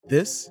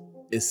This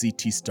is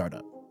CT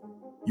Startup,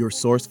 your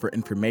source for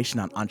information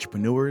on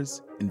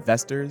entrepreneurs,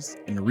 investors,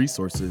 and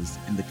resources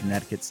in the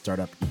Connecticut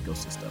startup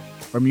ecosystem.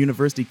 From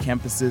university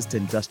campuses to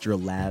industrial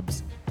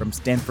labs, from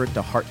Stanford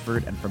to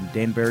Hartford, and from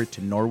Danbury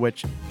to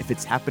Norwich, if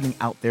it's happening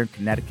out there in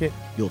Connecticut,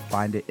 you'll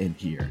find it in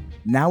here.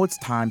 Now it's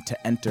time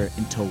to enter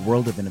into a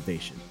world of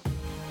innovation,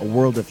 a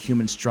world of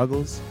human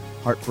struggles,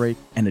 heartbreak,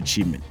 and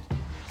achievement,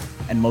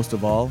 and most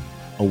of all,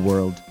 a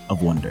world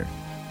of wonder.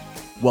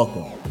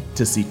 Welcome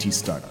to CT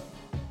Startup.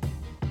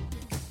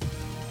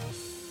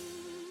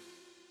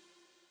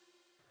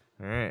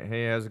 All right.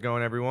 Hey, how's it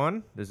going,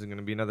 everyone? This is going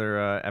to be another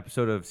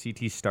episode of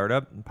CT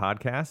Startup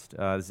podcast.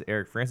 This is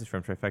Eric Francis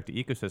from Trifecta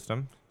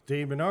Ecosystem.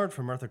 Dave Bernard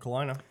from North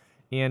Carolina.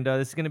 And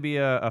this is going to be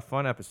a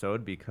fun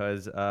episode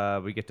because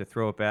we get to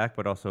throw it back,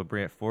 but also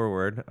bring it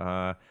forward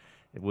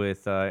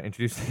with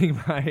introducing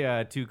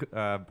my two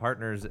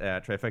partners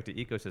at Trifecta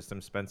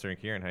Ecosystem, Spencer and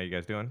Kieran. How you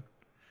guys doing?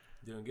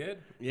 Doing good.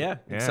 Yeah,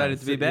 excited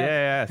to be back.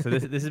 Yeah. So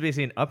this is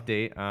basically an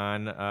update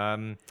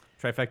on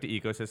Trifecta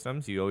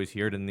Ecosystems. You always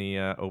hear it in the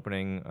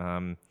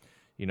opening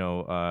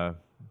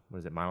what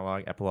is it,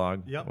 monologue,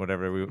 epilogue, Yep.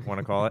 whatever we want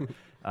to call it,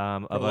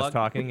 of us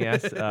talking,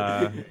 yes,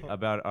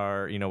 about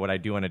our, what I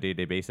do on a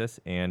day-to-day basis.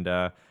 And,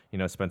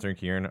 Spencer and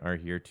Kieran are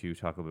here to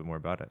talk a little bit more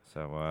about it.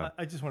 So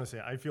I just want to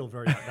say I feel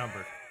very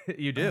outnumbered.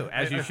 You do,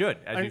 as you should.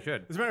 As a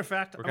matter of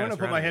fact, I'm going to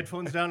put my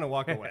headphones down and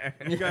walk away.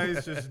 You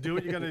guys just do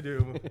what you're going to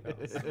do.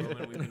 This is the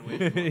moment we've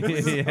been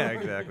waiting for. Yeah,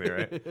 exactly,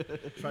 right.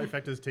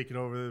 Trifecta's taking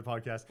over the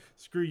podcast.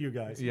 Screw you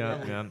guys.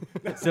 Yeah.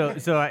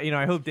 So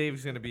I hope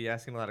Dave's going to be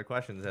asking a lot of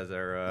questions as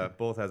our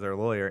both as our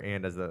lawyer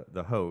and as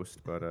the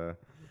host. But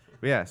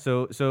yeah.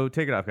 So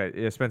take it off,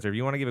 guys. Spencer, if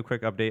you want to give a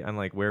quick update on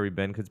like where we've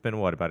been, because it's been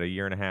about a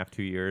year and a half,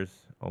 2 years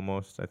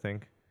almost, I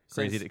think.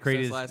 Crazy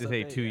to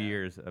say 2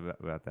 years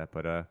about that,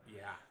 but Yeah.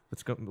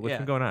 What's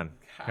been going on?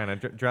 Kind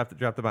of drop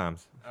the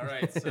bombs. All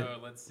right, so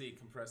let's see,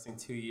 compressing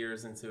 2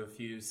 years into a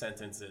few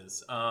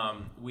sentences.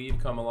 We've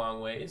come a long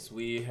ways.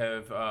 We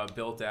have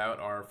built out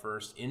our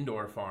first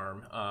indoor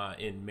farm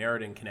in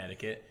Meriden,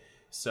 Connecticut.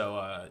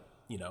 So,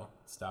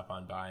 stop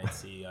on by and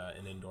see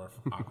an indoor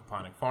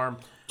aquaponic farm.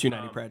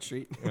 290 Pratt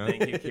Street.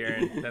 Thank you,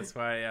 Kieran. That's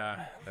why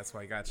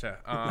I gotcha.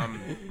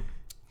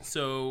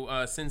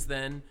 So since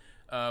then,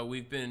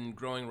 we've been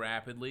growing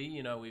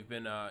rapidly. We've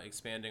been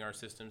expanding our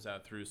systems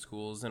out through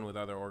schools and with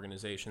other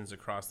organizations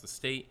across the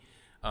state.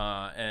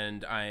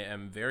 And I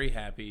am very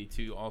happy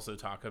to also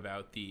talk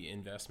about the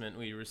investment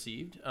we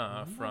received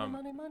from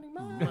money.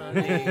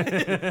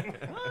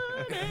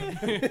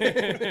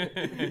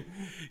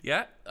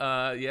 Yeah,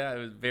 it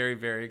was very,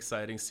 very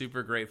exciting.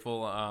 Super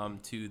grateful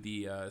to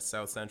the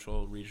South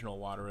Central Regional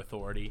Water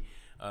Authority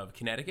of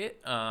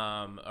Connecticut,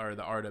 or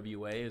the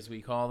RWA as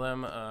we call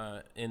them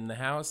in the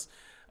House.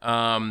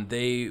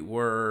 We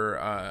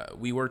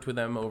worked with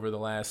them over the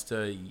last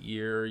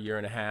year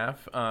and a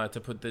half to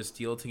put this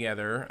deal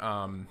together.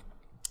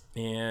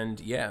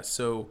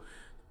 So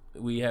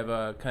we have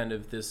a kind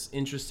of this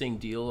interesting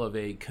deal of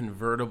a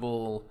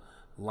convertible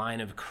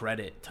line of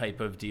credit type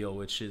of deal,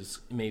 which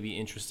is maybe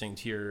interesting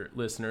to your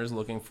listeners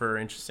looking for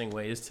interesting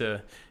ways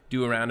to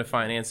do a round of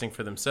financing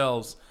for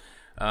themselves.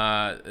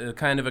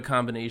 Kind of a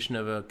combination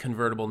of a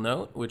convertible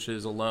note, which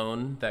is a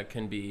loan that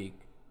can be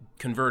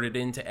converted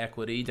into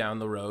equity down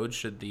the road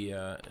should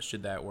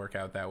that work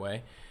out that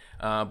way.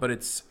 But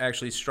it's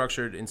actually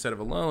structured instead of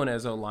a loan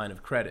as a line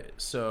of credit.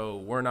 So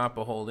we're not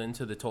beholden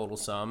to the total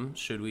sum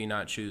should we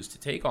not choose to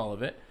take all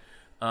of it.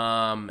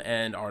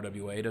 And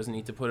RWA doesn't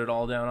need to put it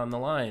all down on the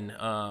line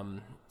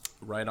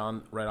right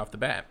off the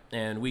bat.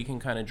 And we can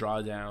kind of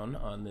draw down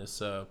on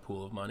this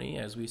pool of money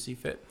as we see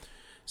fit.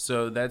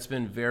 So that's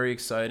been very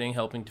exciting,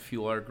 helping to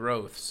fuel our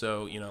growth.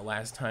 So,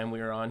 last time we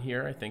were on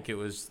here, I think it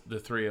was the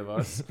three of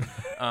us.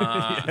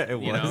 It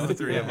was the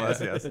three of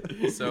us, yes.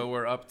 So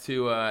we're up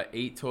to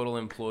 8 total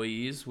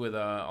employees with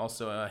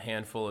also a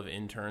handful of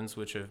interns,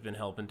 which have been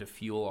helping to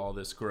fuel all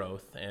this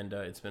growth. And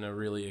it's been a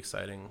really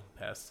exciting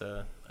past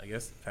 2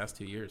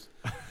 years.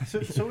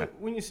 So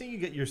when you say you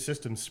get your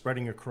systems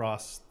spreading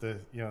across the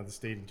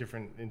state in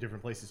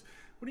different places,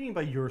 what do you mean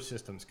by your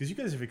systems? Because you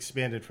guys have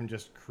expanded from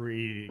just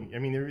creating. I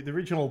mean, the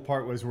original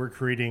part was we're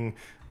creating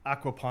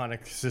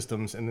aquaponic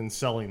systems and then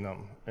selling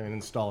them and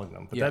installing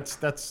them. But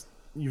that's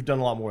you've done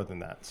a lot more than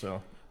that.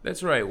 So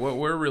that's right. What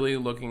we're really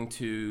looking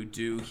to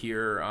do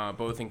here,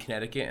 both in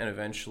Connecticut and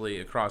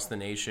eventually across the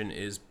nation,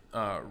 is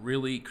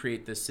really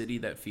create the city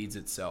that feeds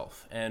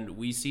itself. And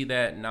we see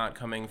that not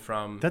coming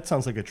from... That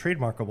sounds like a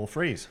trademarkable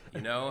phrase.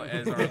 As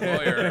our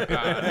lawyer,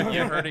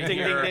 you heard it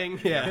here. Ding, ding,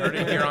 ding. Yeah, heard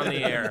it here on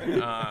the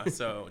air.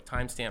 So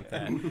timestamp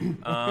that.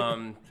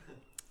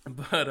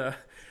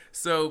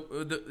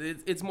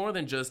 It's more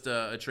than just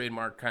a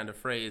trademark kind of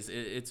phrase.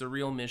 It's a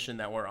real mission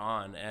that we're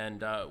on.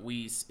 And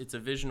it's a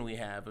vision we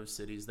have of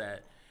cities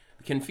that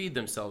can feed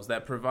themselves,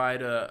 that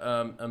provide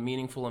a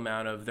meaningful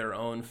amount of their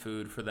own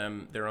food for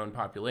their own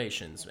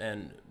populations,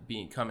 and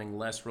becoming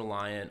less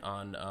reliant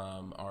on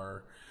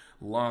our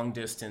long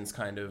distance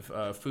kind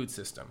of food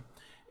system.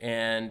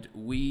 And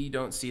we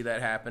don't see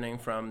that happening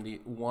from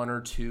the one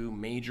or two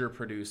major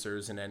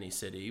producers in any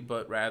city,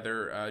 but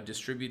rather a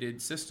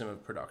distributed system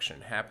of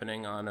production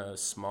happening on a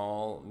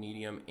small,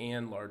 medium,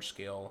 and large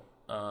scale.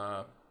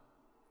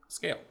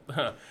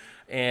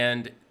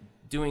 And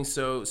doing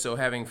so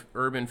having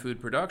urban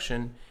food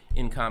production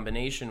in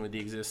combination with the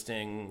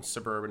existing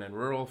suburban and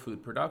rural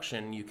food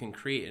production, you can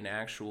create an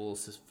actual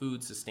food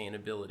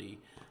sustainability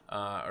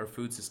or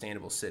food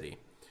sustainable city.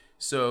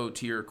 So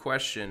to your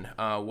question,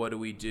 what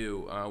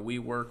do? We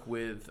work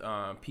with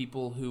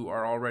people who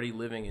are already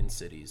living in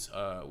cities.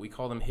 We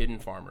call them hidden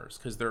farmers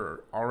because they're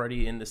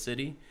already in the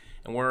city,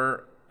 and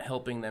we're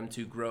helping them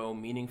to grow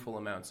meaningful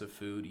amounts of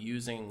food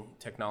using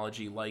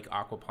technology like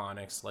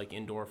aquaponics, like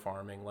indoor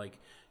farming, like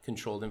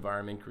controlled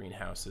environment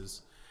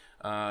greenhouses,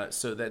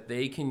 so that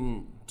they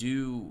can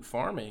do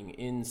farming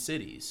in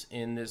cities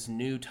in this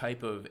new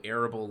type of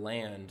arable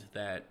land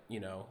that,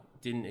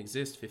 didn't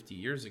exist 50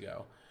 years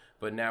ago.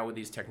 But now with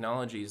these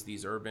technologies,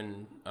 these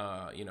urban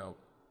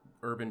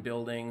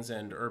buildings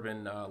and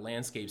urban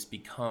landscapes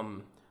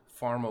become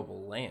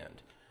farmable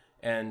land.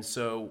 And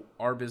so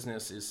our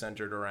business is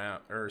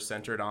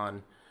centered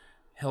on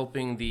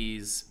helping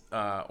these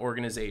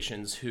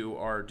organizations who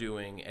are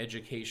doing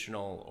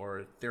educational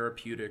or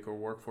therapeutic or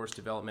workforce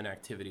development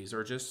activities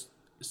or just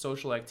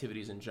social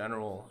activities in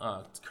general,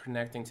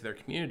 connecting to their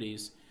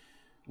communities.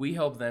 We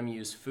help them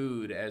use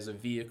food as a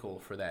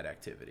vehicle for that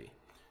activity.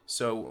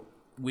 So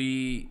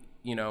we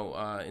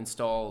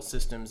install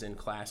systems in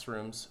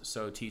classrooms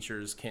so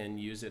teachers can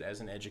use it as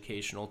an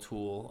educational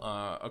tool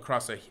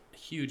across a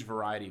huge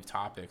variety of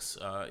topics,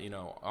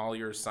 all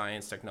your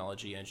science,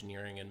 technology,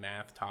 engineering, and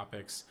math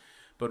topics,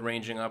 but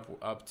ranging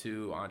up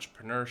to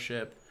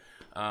entrepreneurship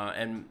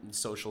and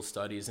social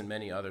studies and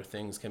many other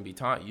things can be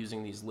taught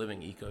using these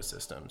living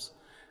ecosystems.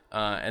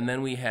 And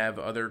then we have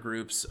other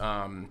groups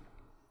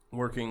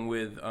working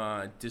with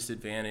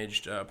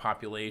disadvantaged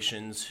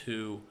populations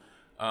who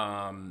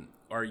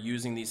are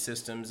using these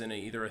systems in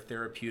either a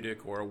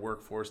therapeutic or a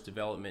workforce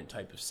development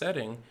type of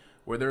setting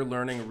where they're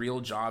learning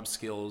real job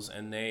skills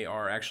and they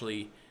are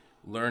actually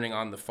learning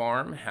on the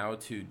farm how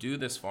to do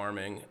this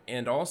farming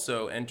and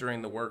also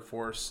entering the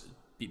workforce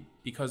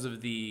because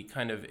of the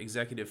kind of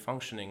executive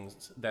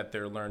functionings that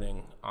they're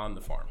learning on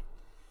the farm.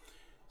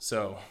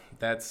 So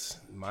that's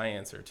my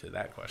answer to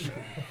that question.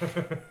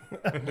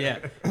 Yeah,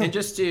 and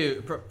just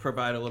to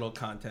provide a little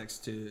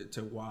context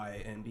to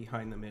why and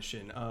behind the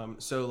mission.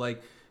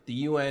 The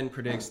UN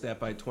predicts that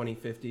by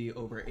 2050,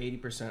 over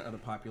 80% of the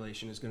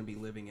population is going to be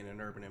living in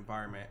an urban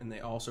environment, and they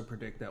also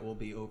predict that we'll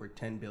be over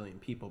 10 billion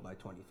people by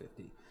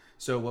 2050.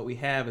 So what we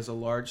have is a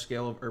large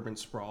scale of urban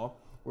sprawl.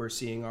 We're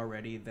seeing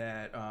already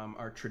that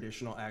our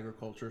traditional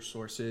agriculture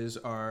sources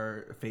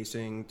are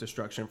facing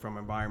destruction from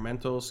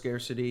environmental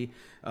scarcity,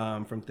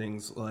 from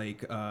things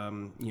like,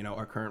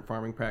 our current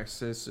farming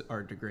practices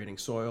are degrading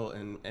soil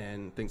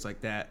and things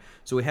like that.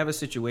 So we have a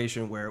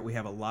situation where we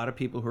have a lot of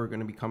people who are going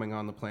to be coming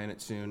on the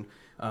planet soon.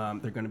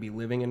 They're going to be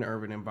living in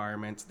urban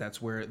environments.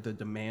 That's where the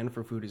demand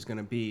for food is going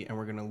to be, and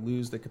we're going to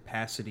lose the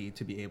capacity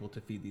to be able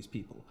to feed these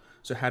people.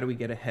 So how do we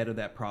get ahead of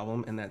that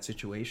problem and that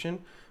situation?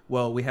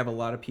 Well, we have a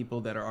lot of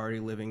people that are already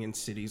living in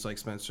cities, like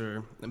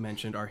Spencer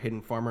mentioned, our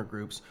hidden farmer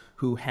groups,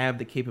 who have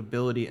the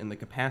capability and the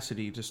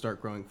capacity to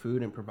start growing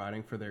food and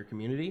providing for their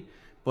community,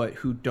 but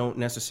who don't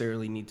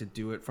necessarily need to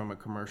do it from a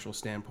commercial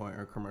standpoint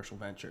or commercial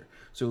venture.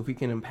 So if we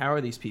can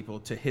empower these people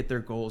to hit their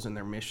goals and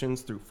their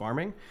missions through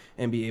farming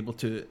and be able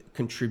to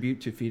contribute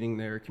to feeding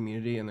their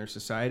community and their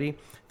society,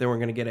 then we're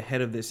going to get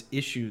ahead of this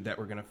issue that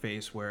we're going to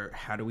face where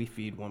how do we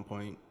feed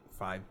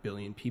 1.5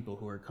 billion people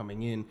who are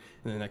coming in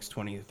the next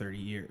 20 to 30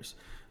 years.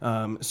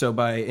 So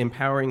by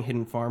empowering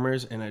hidden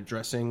farmers and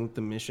addressing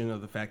the mission of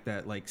the fact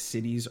that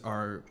cities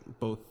are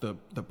both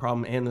the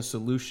problem and the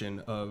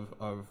solution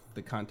of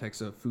the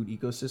context of food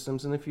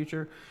ecosystems in the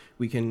future,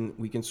 we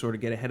can sort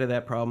of get ahead of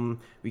that problem.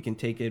 We can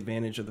take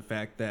advantage of the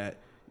fact that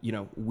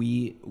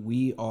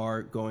we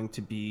are going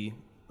to be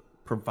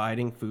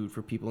providing food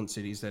for people in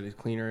cities that is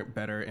cleaner,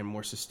 better, and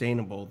more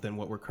sustainable than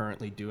what we're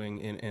currently doing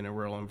in a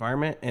rural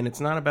environment. And it's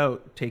not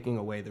about taking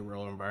away the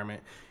rural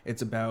environment.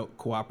 It's about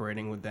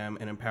cooperating with them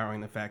and empowering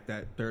the fact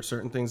that there are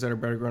certain things that are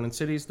better grown in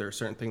cities. There are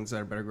certain things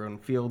that are better grown in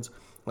fields.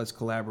 Let's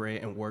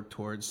collaborate and work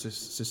towards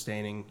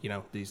sustaining,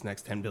 these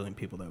next 10 billion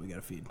people that we got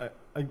to feed.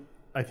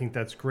 I think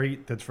that's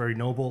great. That's very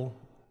noble.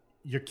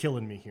 You're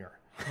killing me here.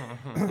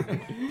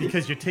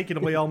 Because you're taking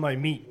away all my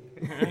meat.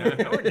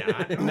 No, we're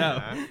not.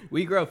 No,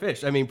 we grow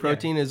fish. I mean,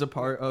 protein is a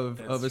part of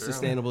a true.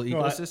 sustainable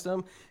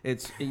ecosystem.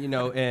 It's, in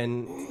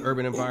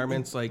urban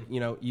environments,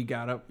 you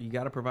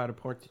gotta provide a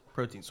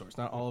protein source.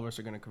 Not all of us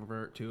are going to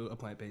convert to a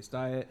plant-based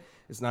diet.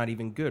 It's not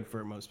even good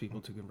for most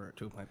people to convert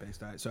to a plant-based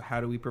diet. So how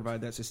do we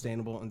provide that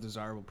sustainable and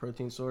desirable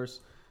protein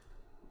source?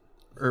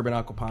 Urban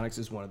aquaponics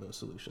is one of those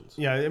solutions.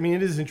 Yeah, I mean,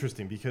 it is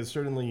interesting because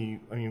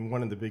certainly,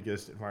 one of the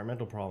biggest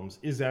environmental problems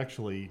is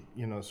actually,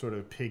 sort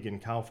of pig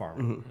and cow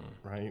farming,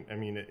 right? I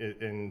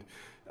mean,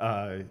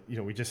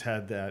 we just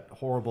had that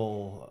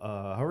horrible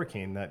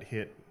hurricane that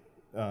hit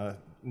South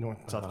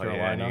Oh, Carolina.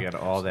 yeah, and you got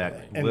all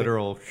that And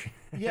literal.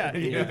 Yeah,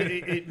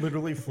 it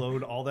literally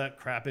flowed all that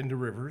crap into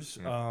rivers,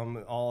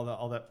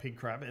 all that pig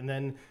crap, and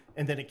then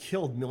it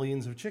killed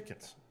millions of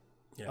chickens.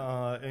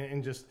 Yeah.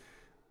 And just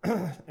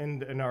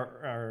and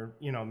our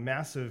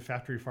massive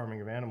factory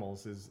farming of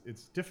animals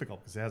it's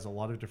difficult because it has a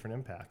lot of different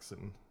impacts.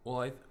 And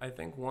Well, I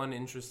think one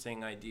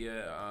interesting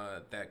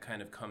idea that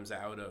kind of comes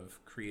out of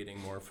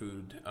creating more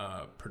food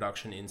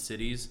production in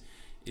cities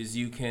is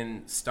you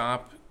can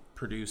stop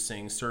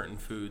producing certain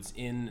foods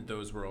in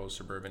those rural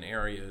suburban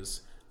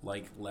areas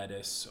like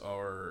lettuce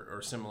or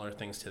similar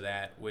things to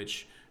that,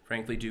 which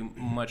frankly do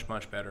much,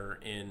 much better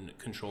in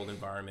controlled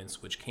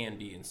environments, which can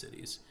be in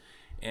cities.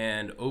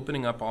 And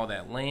opening up all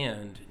that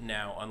land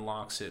now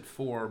unlocks it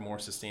for more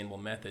sustainable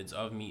methods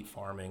of meat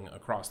farming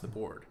across the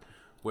board,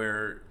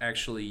 where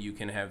actually you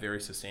can have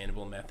very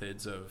sustainable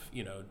methods of,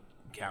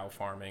 cow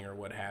farming or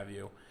what have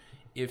you,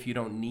 if you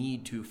don't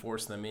need to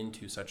force them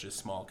into such a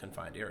small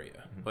confined area.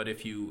 Mm-hmm. But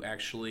if you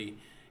actually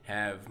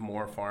have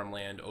more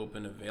farmland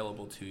open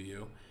available to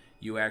you,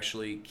 you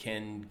actually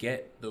can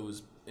get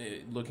those,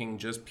 looking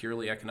just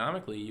purely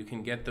economically, you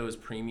can get those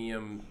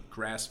premium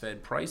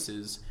grass-fed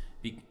prices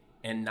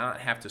and not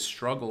have to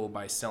struggle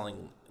by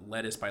selling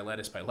lettuce by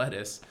lettuce by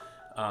lettuce.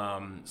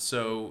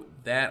 So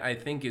that, I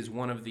think, is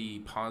one of the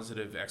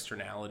positive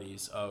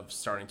externalities of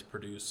starting to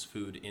produce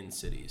food in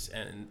cities.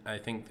 And I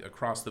think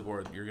across the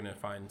board, you're going to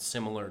find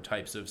similar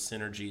types of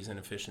synergies and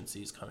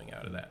efficiencies coming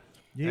out of that.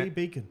 yay,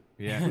 bacon.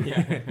 Yeah.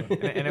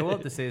 and I will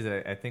have to say is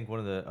that I think one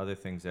of the other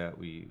things that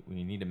we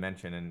need to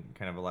mention, and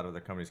kind of a lot of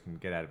other companies can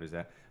get out of, is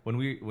that when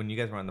you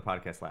guys were on the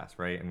podcast last,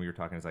 right, and we were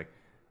talking, it's like,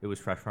 it was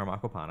Fresh Farm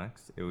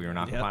Aquaponics. We were an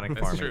aquaponic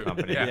farming true.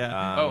 company.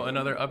 Yeah.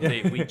 Another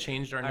update. We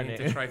changed our name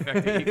to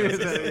Trifecta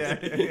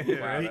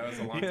Ecosystem. Wow, that was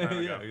a long time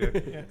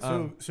ago.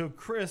 Yeah. So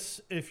Chris,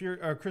 if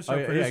you're Chris, Oh, our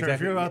yeah, producer, exactly.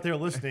 if you're out there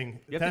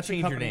listening, You have that's to a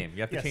change your company- name.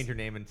 You have to yes, change your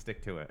name and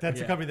stick to it.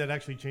 That's a company that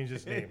actually changed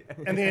its name,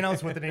 and they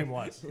announced what the name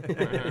was.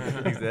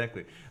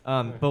 Exactly.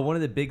 But one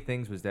of the big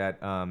things was that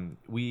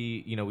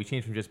we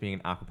changed from just being an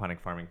aquaponic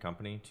farming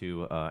company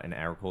to an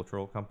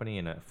agricultural company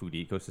and a food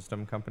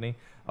ecosystem company,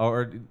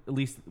 or at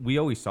least we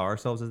always saw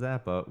ourselves as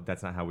that, but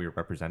that's not how we were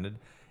represented.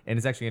 And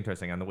it's actually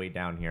interesting. On the way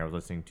down here, I was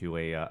listening to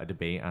a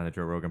debate on the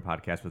Joe Rogan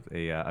podcast with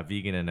a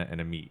vegan and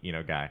a meat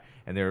guy,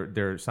 and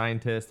they're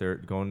scientists. They're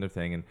going their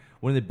thing, and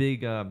one of the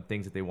big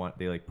things that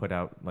they put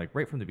out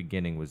right from the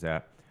beginning was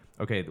that,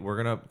 okay,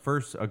 we're gonna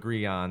first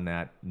agree on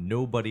that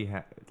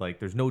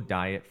there's no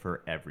diet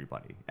for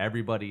everybody.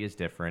 Everybody is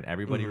different.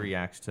 Everybody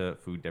reacts to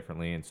food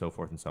differently, and so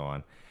forth and so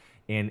on.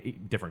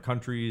 And different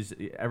countries,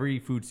 every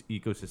food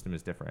ecosystem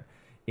is different.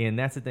 And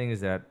that's the thing,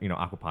 is that,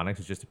 aquaponics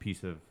is just a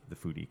piece of the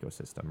food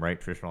ecosystem, right?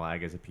 Traditional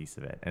ag is a piece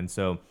of it. And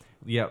so,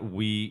 yeah,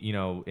 we,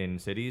 in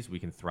cities, we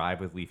can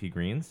thrive with leafy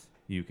greens.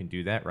 You can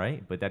do that,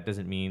 right? But that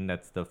doesn't mean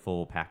that's the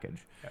full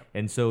package. Yep.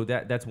 And so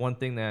that's one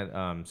thing that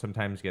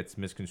sometimes gets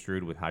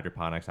misconstrued with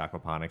hydroponics,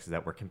 aquaponics, is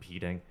that we're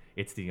competing.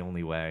 It's the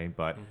only way.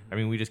 But, I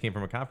mean, we just came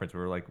from a conference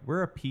where we're like,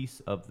 we're a piece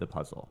of the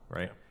puzzle,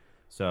 right? Yep.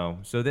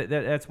 So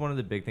that's one of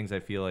the big things I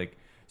feel like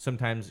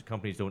sometimes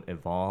companies don't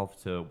evolve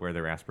to where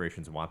their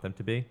aspirations want them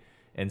to be.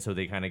 And so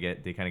they kind of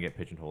get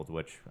pigeonholed,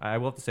 which I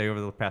will have to say over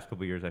the past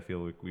couple of years I feel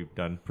like we've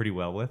done pretty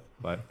well with.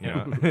 But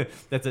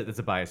that's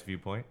a biased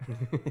viewpoint.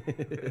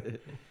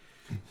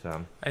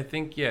 So I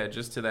think,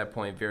 just to that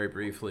point, very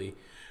briefly,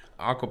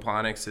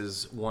 aquaponics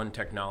is one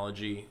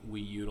technology we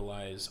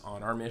utilize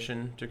on our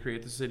mission to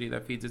create the city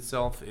that feeds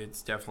itself.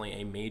 It's definitely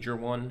a major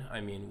one.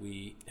 I mean,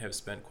 we have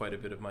spent quite a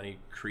bit of money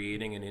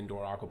creating an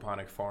indoor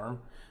aquaponic farm,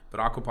 but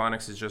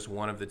aquaponics is just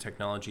one of the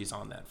technologies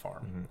on that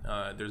farm.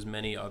 There's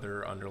many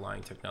other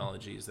underlying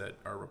technologies that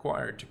are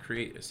required to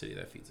create a city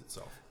that feeds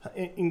itself.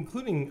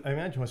 Including, I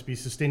imagine, must be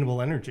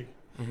sustainable energy.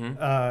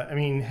 I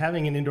mean,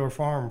 having an indoor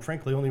farm,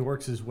 frankly, only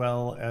works as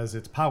well as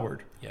it's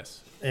powered.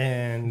 Yes.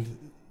 And,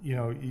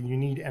 you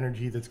need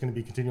energy that's going to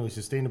be continually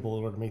sustainable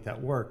in order to make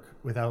that work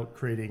without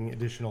creating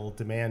additional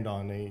demand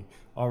on a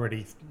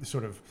already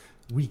sort of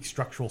weak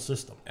structural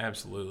system.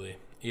 Absolutely.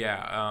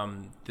 Yeah.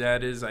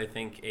 That is, I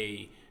think,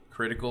 a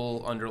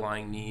critical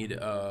underlying need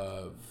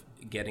of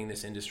getting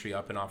this industry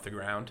up and off the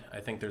ground. I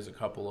think there's a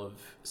couple of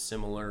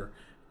similar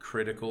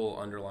critical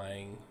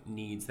underlying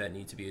needs that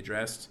need to be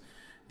addressed.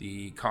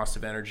 The cost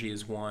of energy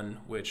is one,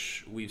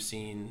 which we've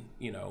seen,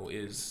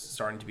 is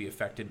starting to be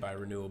affected by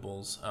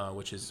renewables,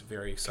 which is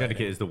very exciting.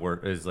 Connecticut is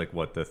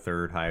the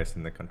third highest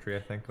in the country, I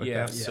think.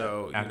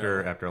 So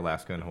after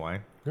Alaska and Hawaii.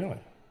 Really?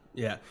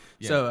 Yeah.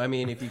 So, I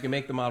mean, if you can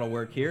make the model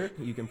work here,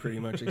 you can pretty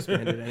much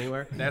expand it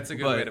anywhere. That's a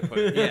good way to put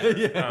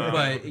it.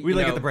 But we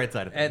look at the bright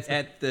side of things.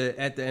 At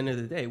the end of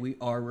the day, we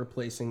are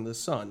replacing the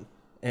sun,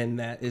 and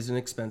that is an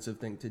expensive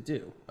thing to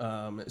do.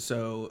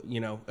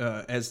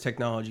 As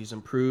technologies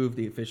improve,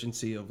 the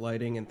efficiency of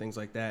lighting and things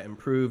like that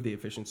improve, the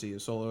efficiency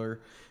of solar,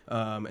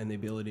 and the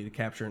ability to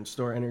capture and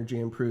store energy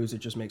improves. It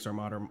just makes our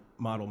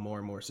model more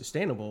and more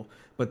sustainable.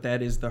 But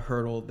that is the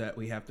hurdle that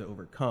we have to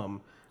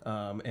overcome.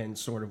 And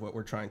sort of what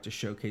we're trying to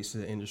showcase to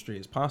the industry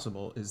as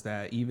possible is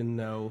that even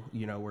though,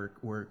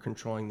 we're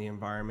controlling the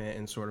environment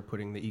and sort of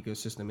putting the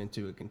ecosystem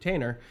into a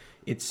container,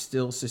 it's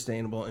still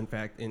sustainable. In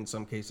fact, in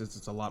some cases,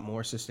 it's a lot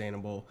more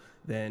sustainable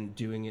than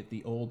doing it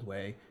the old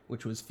way,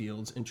 which was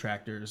fields and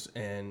tractors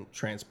and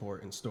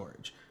transport and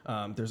storage.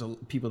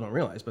 People don't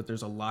realize, but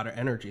there's a lot of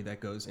energy that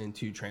goes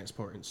into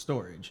transport and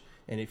storage.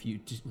 And if you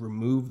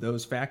remove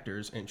those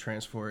factors and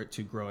transfer it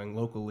to growing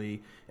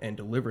locally and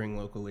delivering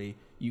locally,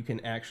 you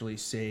can actually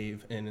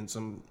save and in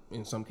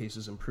some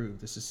cases improve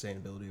the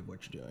sustainability of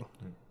what you're doing.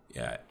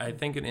 Yeah, I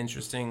think an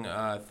interesting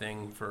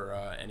thing for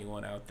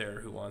anyone out there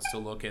who wants to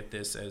look at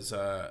this as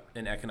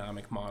an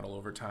economic model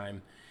over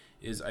time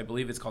is, I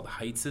believe it's called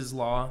Heitz's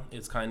law.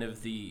 It's kind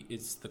of the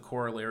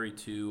corollary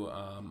to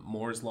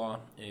Moore's law.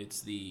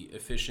 It's the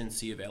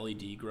efficiency of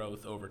LED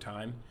growth over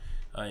time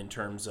in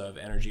terms of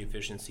energy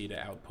efficiency to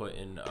output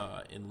in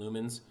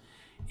lumens.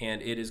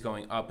 And it is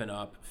going up and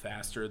up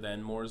faster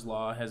than Moore's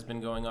law has been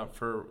going up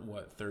for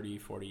 30,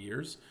 40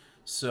 years.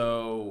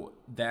 So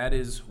that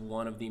is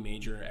one of the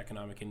major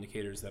economic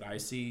indicators that I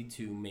see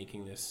to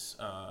making this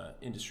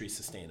industry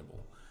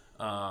sustainable.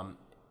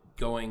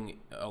 Going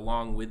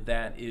along with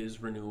that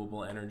is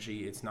renewable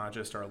energy. It's not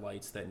just our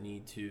lights that we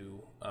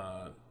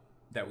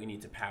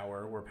need to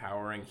power. We're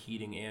powering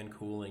heating and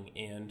cooling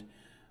and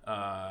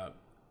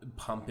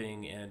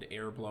pumping and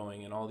air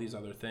blowing and all these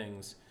other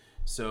things.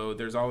 So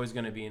there's always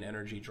going to be an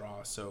energy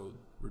draw. So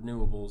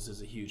renewables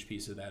is a huge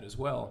piece of that as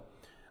well.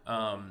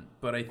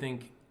 But I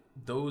think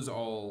those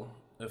all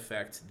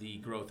affect the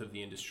growth of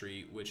the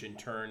industry, which in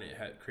turn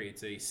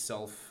creates a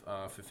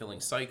self-fulfilling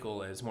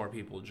cycle. As more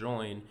people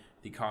join,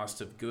 the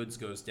cost of goods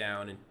goes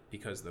down, and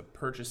because the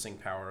purchasing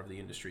power of the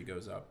industry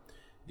goes up.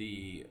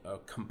 The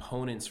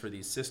components for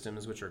these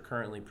systems, which are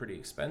currently pretty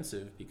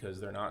expensive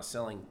because they're not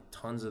selling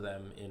tons of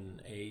them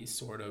in a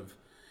sort of,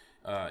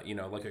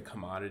 like a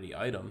commodity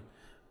item.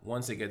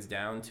 Once it gets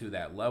down to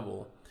that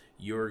level,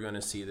 you're going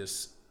to see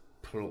this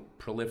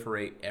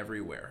proliferate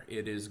everywhere.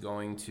 It is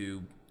going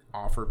to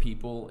offer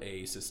people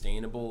a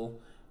sustainable,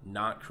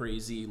 not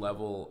crazy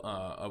level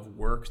of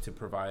work to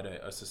provide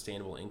a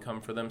sustainable income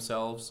for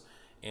themselves.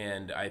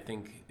 And I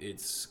think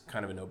it's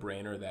kind of a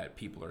no-brainer that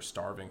people are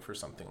starving for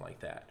something like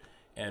that.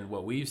 And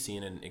what we've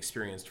seen and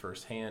experienced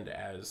firsthand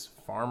as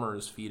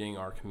farmers feeding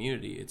our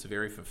community, it's a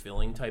very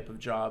fulfilling type of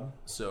job.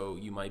 So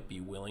you might be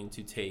willing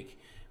to take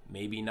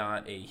maybe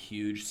not a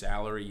huge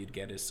salary you'd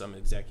get as some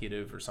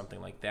executive or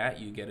something like that.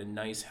 You get a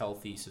nice,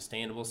 healthy,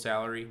 sustainable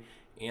salary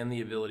and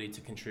the ability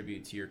to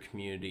contribute to your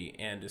community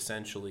and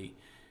essentially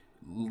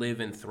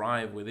live and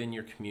thrive within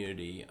your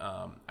community.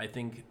 I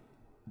think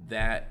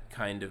that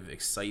kind of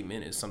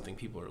excitement is something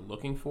people are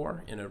looking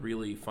for in a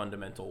really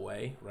fundamental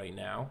way right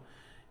now.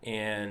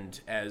 And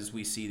as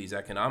we see these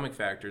economic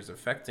factors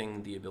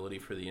affecting the ability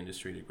for the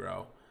industry to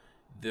grow,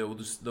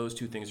 those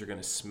two things are going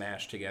to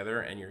smash together,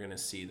 and you're going to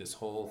see this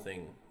whole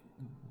thing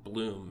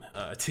bloom,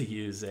 to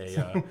use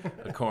a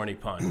corny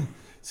pun.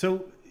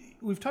 So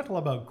we've talked a lot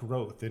about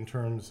growth in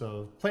terms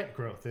of plant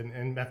growth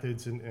and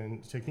methods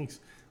and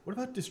techniques. What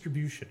about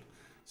distribution?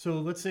 So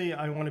let's say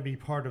I want to be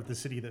part of the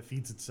city that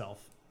feeds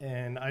itself,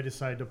 and I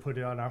decide to put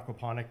it on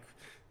aquaponic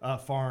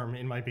farm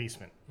in my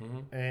basement,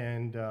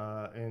 and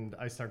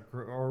I start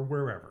or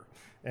wherever,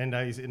 and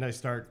I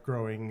start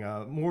growing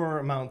more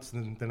amounts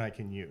than I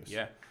can use.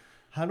 Yeah.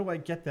 How do I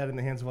get that in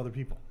the hands of other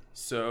people?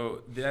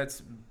 So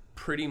that's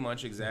pretty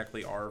much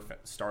exactly our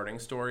starting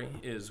story.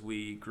 Is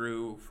we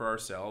grew for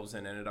ourselves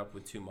and ended up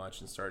with too much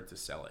and started to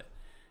sell it.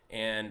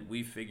 And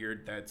we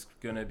figured that's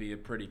going to be a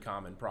pretty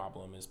common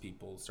problem as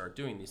people start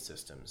doing these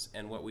systems.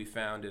 And what we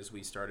found as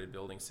we started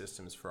building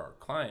systems for our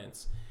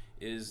clients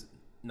is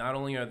not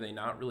only are they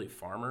not really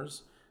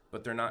farmers,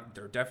 but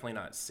they're definitely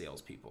not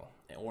salespeople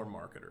or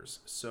marketers.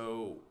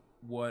 So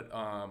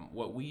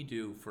what we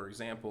do, for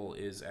example,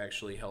 is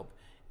actually help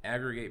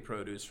aggregate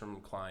produce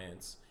from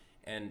clients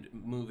and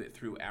move it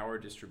through our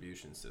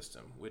distribution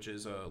system, which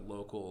is a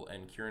local,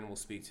 and Kieran will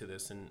speak to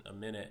this in a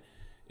minute,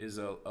 is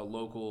a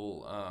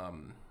local,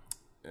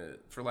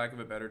 for lack of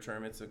a better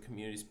term, it's a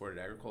community-supported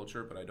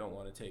agriculture, but I don't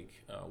want to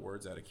take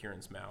words out of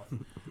Kieran's mouth.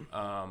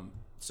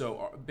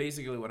 So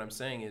basically what I'm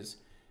saying is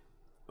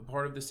a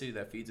part of the city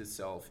that feeds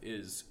itself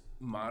is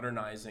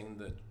modernizing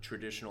the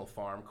traditional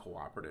farm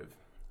cooperative.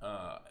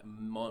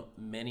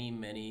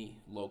 Many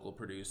local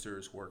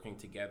producers working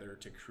together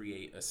to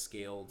create a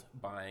scaled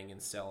buying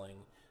and selling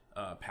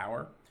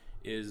power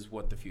is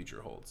what the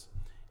future holds.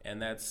 And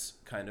that's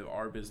kind of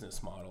our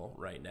business model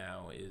right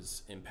now,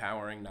 is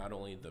empowering not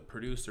only the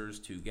producers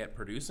to get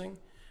producing,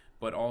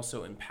 but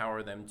also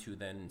empower them to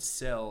then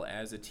sell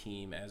as a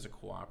team, as a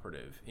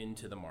cooperative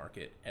into the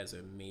market as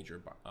a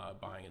major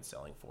buying and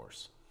selling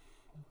force.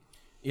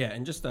 Yeah,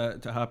 and just to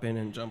hop in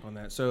and jump on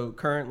that. So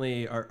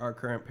currently, our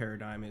current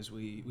paradigm is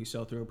we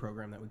sell through a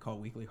program that we call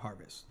Weekly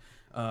Harvest.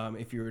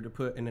 If you were to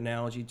put an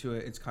analogy to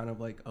it, it's kind of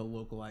like a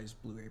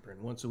localized Blue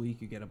Apron. Once a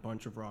week, you get a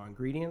bunch of raw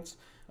ingredients,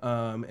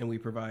 and we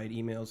provide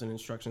emails and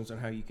instructions on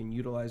how you can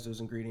utilize those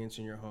ingredients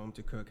in your home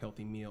to cook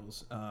healthy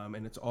meals.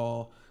 And it's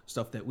all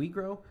stuff that we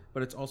grow,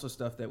 but it's also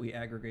stuff that we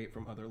aggregate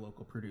from other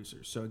local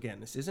producers. So again,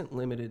 this isn't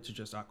limited to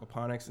just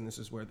aquaponics, and this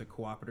is where the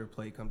cooperative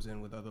play comes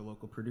in with other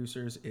local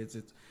producers. It's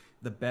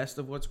the best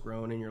of what's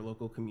grown in your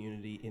local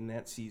community in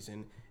that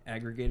season,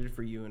 aggregated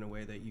for you in a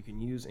way that you can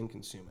use and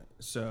consume it.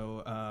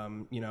 So,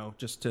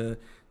 just to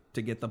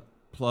get the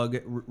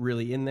plug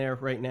really in there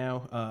right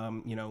now,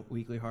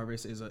 Weekly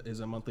Harvest is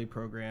a monthly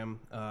program.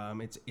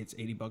 It's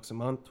 $80 a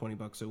month,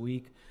 $20 a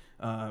week.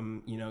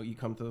 You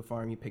come to the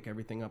farm, you pick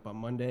everything up on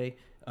Monday,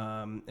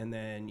 and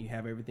then you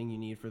have everything you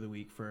need for the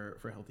week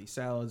for healthy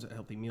salads, a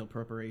healthy meal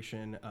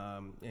preparation,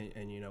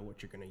 and you know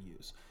what you're going to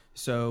use.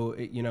 So,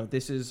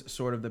 this is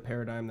sort of the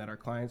paradigm that our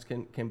clients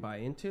can buy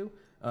into.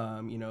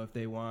 If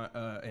they want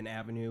an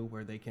avenue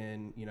where they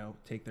can,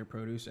 take their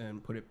produce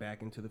and put it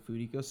back into the food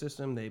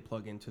ecosystem, they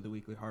plug into the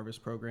Weekly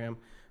Harvest program.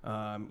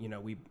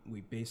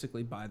 We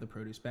basically buy the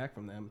produce back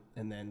from them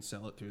and then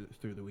sell it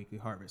through the Weekly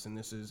Harvest. And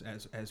this is,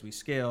 as we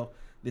scale,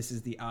 this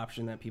is the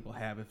option that people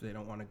have if they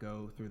don't want to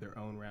go through their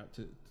own route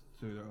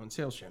through their own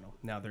sales channel.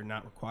 Now, they're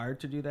not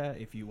required to do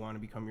that. If you want to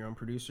become your own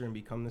producer and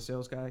become the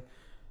sales guy,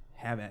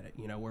 have at it.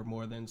 We're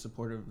more than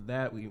supportive of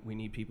that. We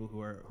need people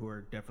who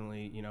are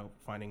definitely,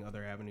 finding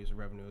other avenues of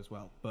revenue as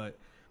well. But,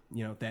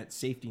 that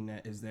safety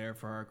net is there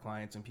for our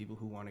clients and people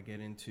who want to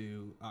get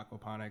into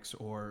aquaponics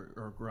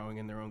or growing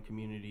in their own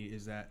community,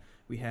 is that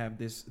we have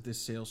this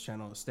sales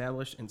channel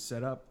established and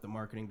set up, the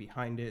marketing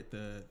behind it,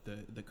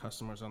 the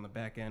customers on the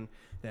back end,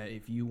 that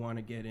if you want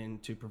to get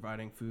into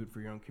providing food for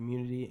your own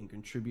community and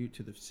contribute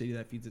to the city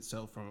that feeds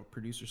itself from a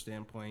producer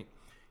standpoint,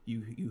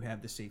 you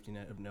have the safety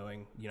net of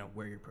knowing,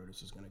 where your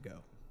produce is going to go.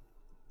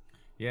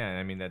 Yeah,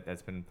 I mean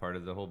that's been part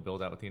of the whole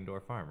build out with the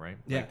indoor farm, right?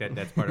 Yeah. Like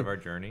that's part of our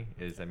journey.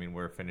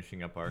 We're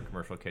finishing up our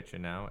commercial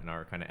kitchen now and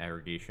our kind of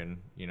aggregation,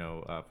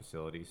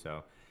 facility.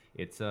 So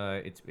it's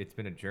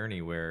been a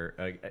journey where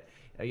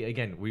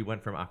again we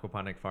went from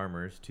aquaponic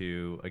farmers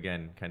to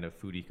kind of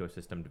food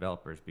ecosystem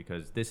developers,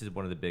 because this is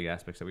one of the big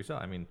aspects that we saw.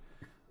 I mean,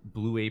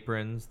 Blue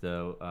Aprons,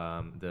 the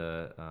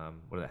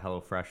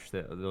HelloFresh,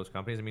 those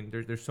companies. I mean,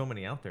 there's so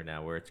many out there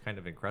now where it's kind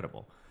of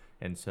incredible,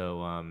 and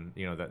so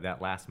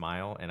that last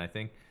mile, and I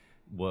think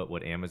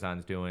what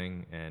Amazon's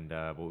doing and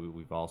what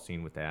we've all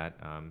seen with that,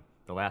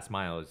 the last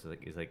mile is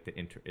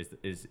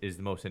the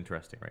most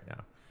interesting right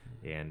now,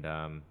 and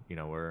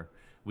we're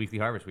Weekly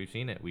Harvest. We've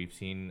seen it. We've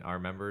seen our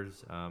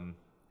members.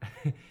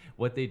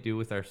 What they do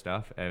with our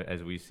stuff,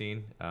 as we've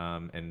seen,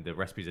 and the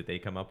recipes that they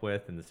come up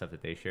with and the stuff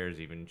that they share is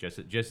even just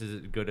as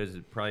good as,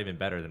 probably even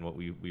better than what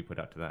we put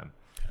out to them.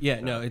 Yeah,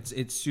 no,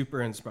 it's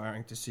super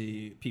inspiring to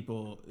see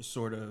people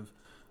sort of,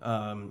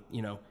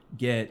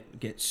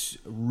 get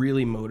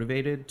really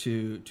motivated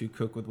to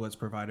cook with what's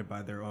provided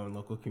by their own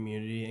local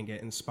community, and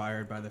get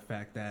inspired by the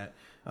fact that,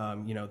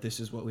 this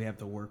is what we have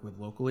to work with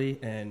locally,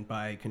 and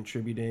by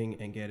contributing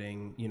and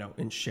getting,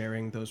 and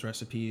sharing those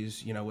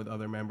recipes, with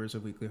other members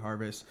of Weekly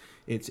Harvest,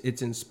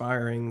 it's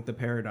inspiring the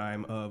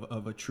paradigm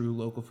of a true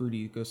local food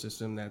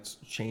ecosystem that's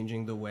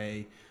changing the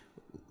way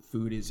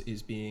food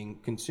is being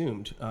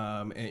consumed,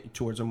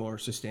 towards a more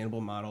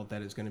sustainable model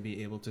that is going to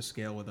be able to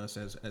scale with us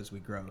as we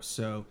grow.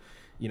 So,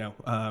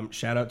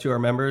 shout out to our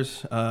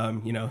members.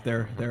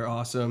 They're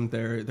awesome.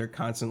 They're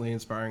constantly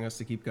inspiring us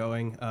to keep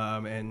going,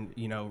 and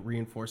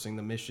reinforcing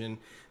the mission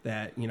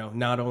that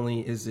not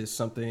only is this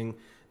something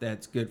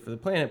that's good for the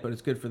planet, but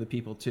it's good for the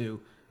people too,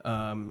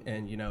 and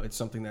it's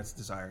something that's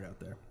desired out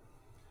there.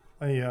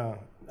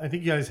 I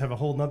think you guys have a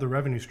whole nother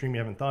revenue stream you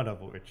haven't thought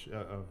of, which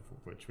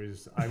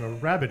was I'm a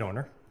rabbit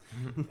owner.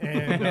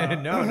 And,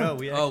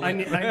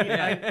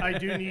 I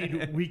do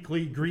need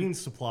weekly green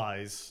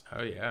supplies.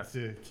 Oh yeah,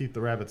 to keep the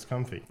rabbits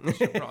comfy.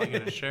 You're probably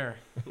gonna share.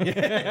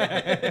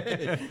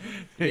 We're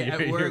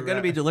going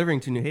to be delivering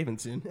to New Haven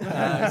soon.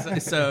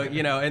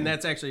 And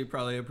that's actually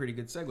probably a pretty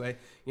good segue.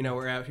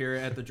 We're out here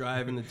at the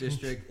Drive in the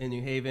district in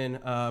New Haven.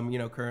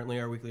 Currently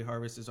our Weekly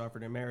Harvest is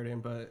offered in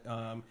Meriden, but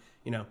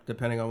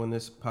depending on when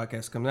this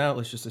podcast comes out,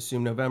 let's just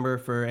assume November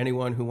for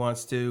anyone who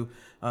wants to.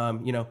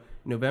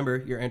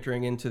 November, you're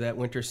entering into that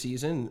winter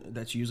season.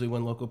 That's usually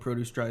when local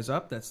produce dries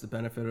up. That's the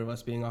benefit of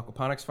us being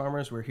aquaponics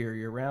farmers. We're here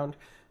year round.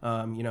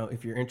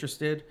 If you're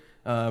interested,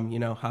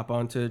 hop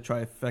on to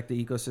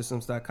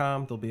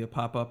trifectaecosystems.com. There'll be a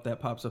pop-up that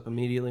pops up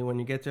immediately when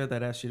you get there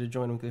that asks you to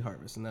join Weekly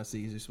Harvest, and that's the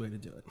easiest way to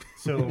do it.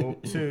 So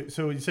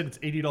you said it's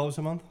 $80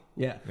 a month?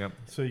 Yeah. Yep.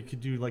 So you could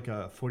do like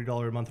a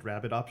 $40 a month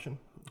rabbit option?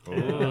 Oh.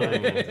 Yeah.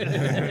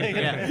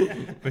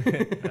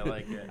 I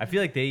like it. I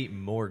feel like they eat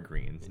more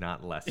greens,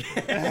 not less.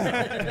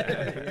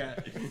 Yeah.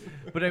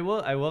 But I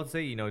will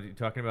say,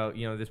 talking about,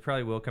 this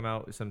probably will come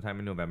out sometime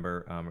in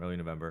November, early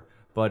November.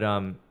 But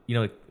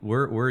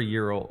we're a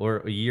year old, or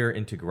a year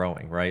into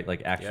growing, right?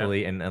 Like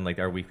actually, and like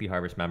our Weekly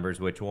Harvest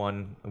members, which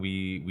one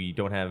we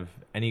don't have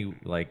any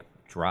like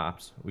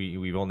drops.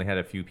 We've only had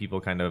a few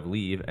people kind of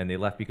leave, and they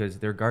left because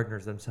they're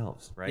gardeners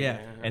themselves, right? Yeah.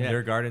 And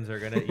their gardens are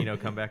gonna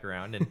come back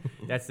around, and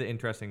that's the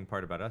interesting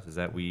part about us is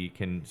that we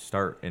can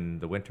start in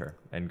the winter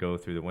and go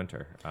through the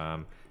winter.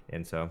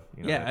 And so,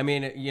 I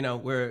mean,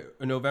 we're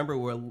in November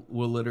will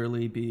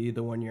literally be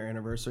the 1 year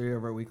anniversary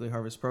of our weekly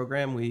harvest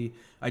program.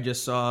 I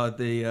just saw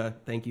the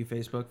thank you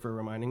Facebook for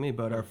reminding me,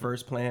 but our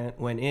first plant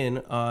went in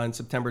on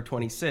September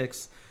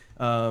 26th,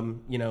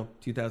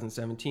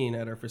 2017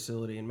 at our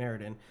facility in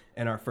Meriden,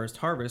 and our first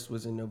harvest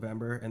was in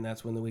November, and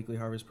that's when the weekly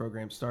harvest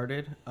program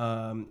started.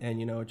 And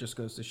it just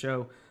goes to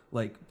show,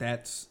 like,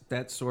 that's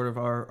sort of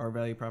our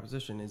value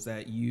proposition is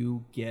that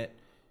you get,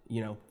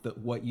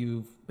 what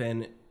you've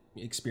been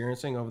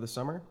experiencing over the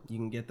summer. You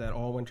can get that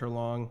all winter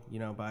long,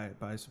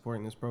 by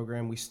supporting this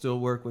program. We still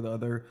work with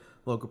other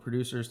local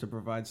producers to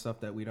provide stuff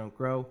that we don't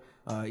grow,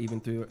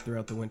 even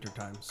throughout the winter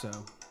time. So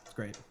it's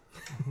great.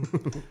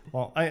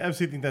 Well, I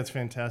absolutely think that's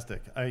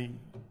fantastic. I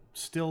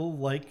still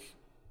like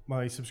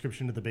my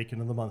subscription to the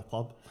Bacon of the Month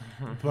Club,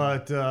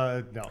 but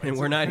no. And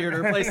we're not here to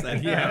replace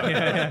that.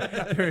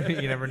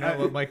 You never know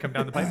what might come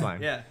down the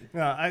pipeline.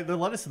 The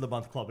Lettuce of the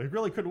Month Club, it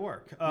really could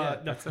work.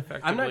 That's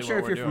effectively I'm not sure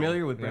if what you're we're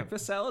familiar with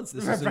breakfast salads.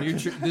 This is a new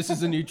this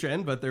is a new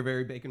trend, but they're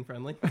very bacon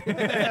friendly.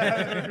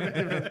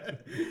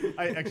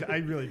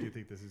 I really do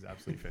think this is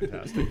absolutely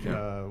fantastic.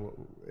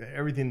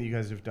 Everything that you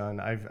guys have done,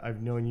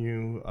 I've known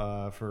you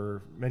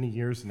for many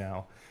years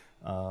now,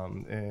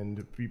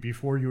 and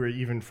before you were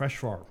even Fresh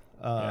Farm.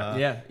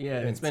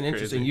 It's been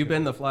interesting. You've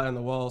been the fly on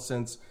the wall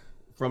since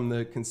from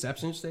the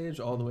conception stage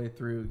all the way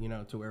through,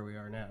 to where we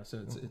are now.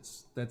 So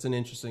that's an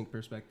interesting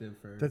perspective.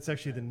 That's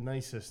actually the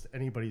nicest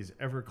anybody's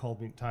ever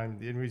called me.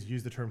 Anybody's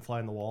used the term "fly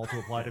on the wall" to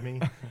apply to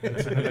me.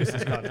 It's the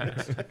nicest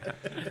context.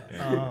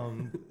 I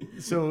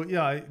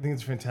think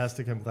it's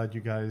fantastic. I'm glad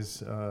you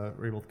guys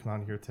were able to come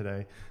on here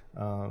today.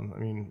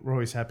 We're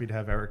always happy to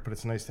have Eric, but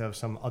it's nice to have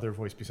some other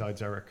voice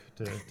besides Eric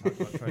to talk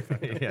about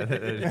Trifecta. Yeah,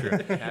 that is true.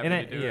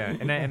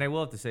 And I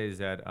will have to say is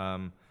that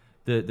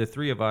the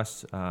three of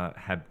us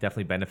have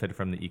definitely benefited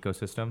from the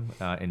ecosystem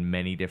in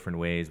many different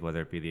ways, whether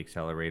it be the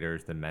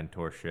accelerators, the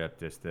mentorship,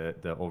 just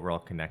the overall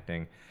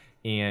connecting.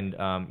 And,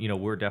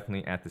 we're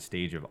definitely at the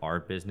stage of our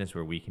business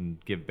where we can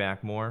give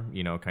back more,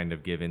 kind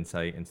of give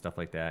insight and stuff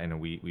like that. And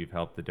we've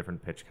helped the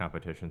different pitch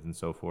competitions and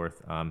so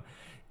forth.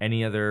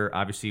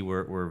 Obviously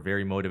we're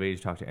very motivated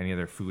to talk to any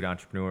other food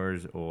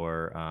entrepreneurs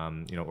or,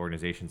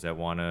 organizations that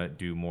want to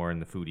do more in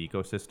the food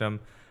ecosystem.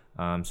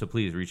 So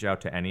please reach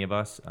out to any of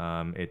us.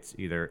 It's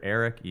either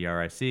Eric,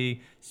 ERIC,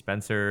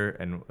 Spencer,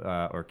 and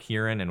or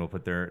Kieran, and we'll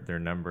put their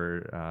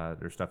number,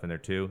 their stuff in there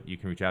too. You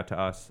can reach out to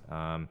us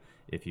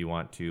if you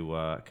want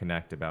to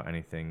connect about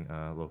anything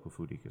local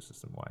food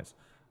ecosystem wise.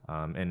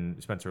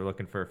 And Spencer, we're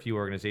looking for a few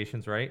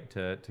organizations, right,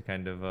 to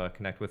kind of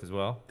connect with as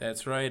well.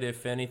 That's right.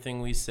 If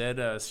anything we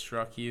said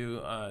struck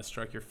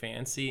your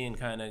fancy and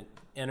kind of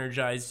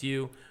energized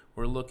you,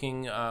 we're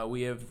looking.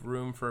 We have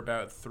room for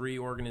about 3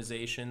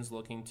 organizations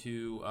looking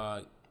to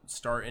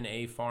start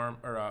an farm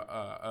or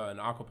an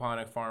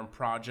aquaponic farm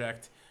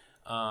project.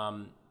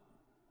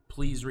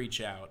 Please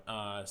reach out.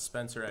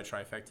 Spencer at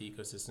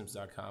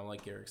trifectaecosystems.com.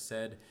 Like Eric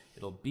said,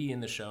 it'll be in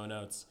the show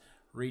notes.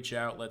 Reach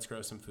out. Let's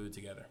grow some food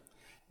together.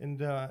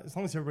 And as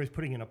long as everybody's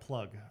putting in a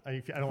plug,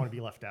 I don't want to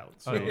be left out.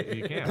 So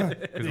you can,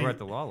 because we're at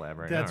the Law Lab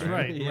right now. That's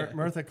right.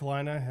 Martha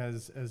Kalina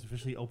has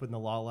officially opened the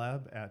Law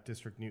Lab at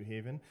District New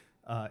Haven.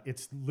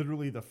 It's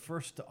literally the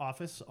first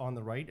office on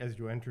the right as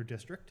you enter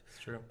District. It's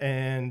true.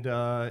 And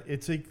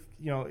it's a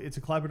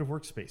collaborative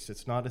workspace.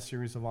 It's not a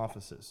series of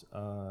offices.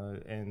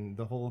 And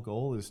the whole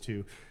goal is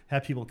to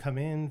have people come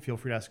in, feel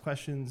free to ask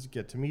questions,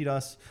 get to meet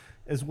us,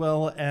 as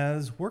well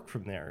as work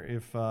from there.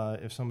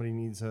 If somebody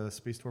needs a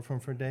space to work from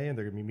for a day and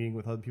they're going to be meeting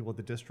with other people at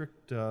the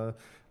district,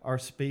 our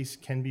space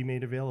can be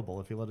made available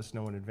if you let us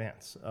know in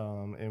advance.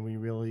 And we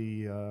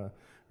really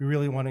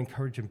want to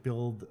encourage and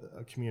build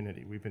a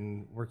community. We've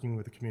been working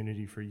with the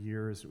community for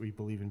years. We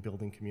believe in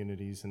building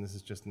communities, and this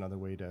is just another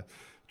way to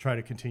try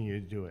to continue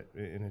to do it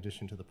in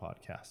addition to the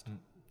podcast.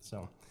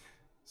 So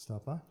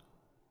stop by.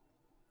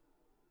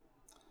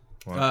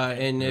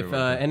 And if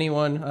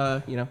anyone,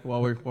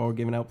 while we're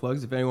giving out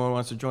plugs, if anyone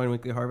wants to join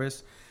Weekly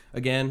Harvest,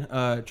 again,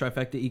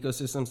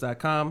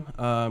 trifectaecosystems.com.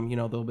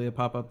 There'll be a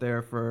pop-up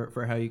there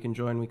for how you can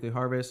join Weekly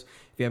Harvest.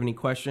 If you have any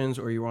questions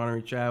or you want to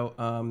reach out,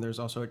 there's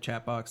also a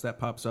chat box that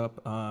pops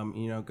up,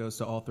 goes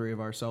to all 3 of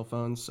our cell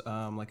phones,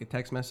 like a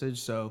text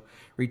message. So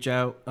reach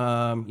out.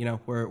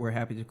 We're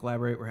happy to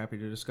collaborate. We're happy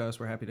to discuss.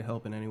 We're happy to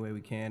help in any way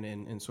we can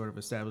in sort of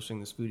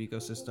establishing this food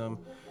ecosystem.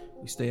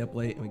 We stay up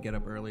late and we get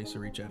up early, so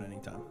reach out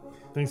anytime.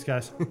 Thanks,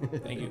 guys.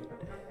 Thank you.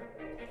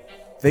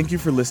 Thank you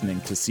for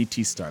listening to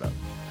CT Startup.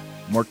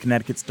 More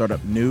Connecticut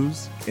startup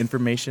news,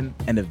 information,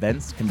 and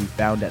events can be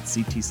found at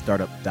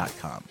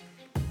ctstartup.com.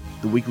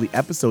 The weekly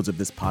episodes of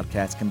this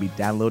podcast can be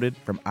downloaded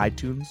from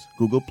iTunes,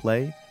 Google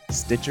Play,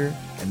 Stitcher,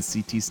 and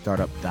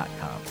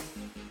ctstartup.com.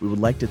 We would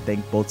like to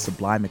thank both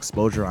Sublime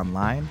Exposure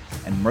Online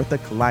and Martha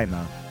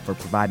Kalina for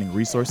providing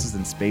resources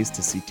and space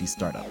to CT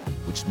Startup,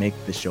 which make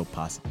this show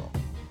possible.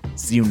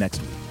 See you next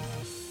week.